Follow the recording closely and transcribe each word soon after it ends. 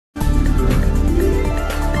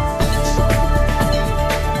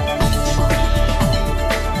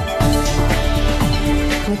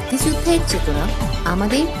মাদ্রাসায়ের চেতনা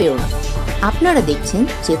আমাদের প্রেরণা। আপনারা দেখছেন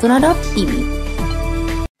চেতনা.টিভি।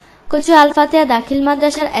 কচুয়া আল ফাতেহা দাখিল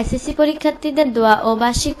মাদ্রাসার এসএসসি পরীক্ষার্থীদের দোয়া ও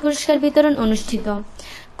বার্ষিক পুরস্কার বিতরণ অনুষ্ঠিত।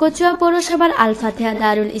 কচুয়া পৌরসভার আল ফাতেহা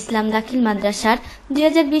দারুল ইসলাম দাখিল মাদ্রাসার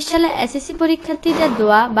 2020 সালে এসএসসি পরীক্ষার্থীদের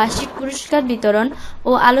দোয়া, বার্ষিক পুরস্কার বিতরণ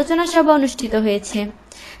ও আলোচনা সভা অনুষ্ঠিত হয়েছে।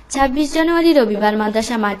 26 জানুয়ারি রবিবার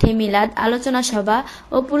মাদ্রাসা মাঠে মিলাদ, আলোচনা সভা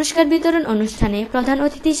ও পুরস্কার বিতরণ অনুষ্ঠানে প্রধান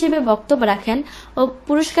অতিথি হিসেবে বক্তব্য রাখেন ও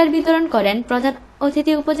পুরস্কার বিতরণ করেন প্রধান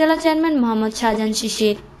অতিথি উপজেলা চেয়ারম্যান মোহাম্মদ শাহজাহান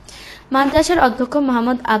শিশির, মাদ্রাসার অধ্যক্ষ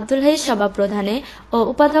মোহাম্মদ আব্দুল হাই সভাপ্রধানে ও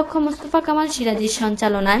উপাধ্যক্ষ মোস্তফা কামাল সিরাজীর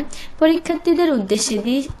সঞ্চালনায় পরীক্ষার্থীদের উদ্দেশ্যে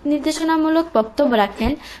নির্দেশনামূলক বক্তব্য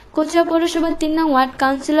রাখেন কচুয়া পৌরসভার 3 নং ward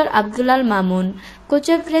councillor Abdul Al Mamun,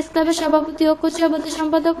 Kachua press ক্লাবের সভাপতি ও কচুয়া বোর্ড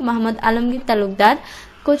সম্পাদক মোহাম্মদ আলমগীর তালুকদার,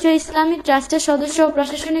 কচুয়া ইসলামী ট্রাস্টের সদস্য ও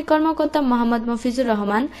প্রশাসনিক কর্মকর্তা মোহাম্মদ মফিজুর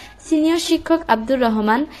রহমান, সিনিয়র শিক্ষক আব্দুর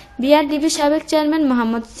রহমান, বিআরডিবির সাবেক চেয়ারম্যান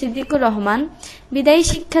মোহাম্মদ সিদ্দিকুর রহমান, বিদায়ী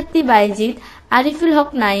শিক্ষার্থী বাইজিদ, আরিফুল হক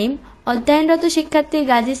নাইম, অধ্যয়নরত শিক্ষার্থী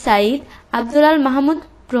গাজী সাইদ, আব্দুল আল মাহমুদ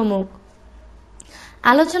প্রমুখ।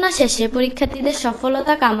 আলোচনা শেষে পরীক্ষার্থীদের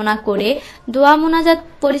সফলতা কামনা করে দোয়া মোনাজাত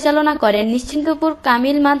পরিচালনা করেন নিশ্চিন্তপুর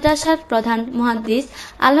কামিল মাদ্রাসার প্রধান মুহাদ্দিস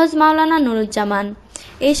আলহাজ মাওলানা নুরুজ্জামান।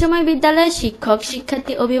 এই সময় বিদ্যালয়ের শিক্ষক,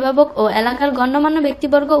 শিক্ষার্থী, অভিভাবক ও এলাকার গণ্যমান্য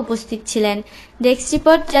ব্যক্তিবর্গ উপস্থিত ছিলেন। ডেস্ক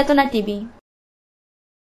রিপোর্ট, চেতনা টিভি।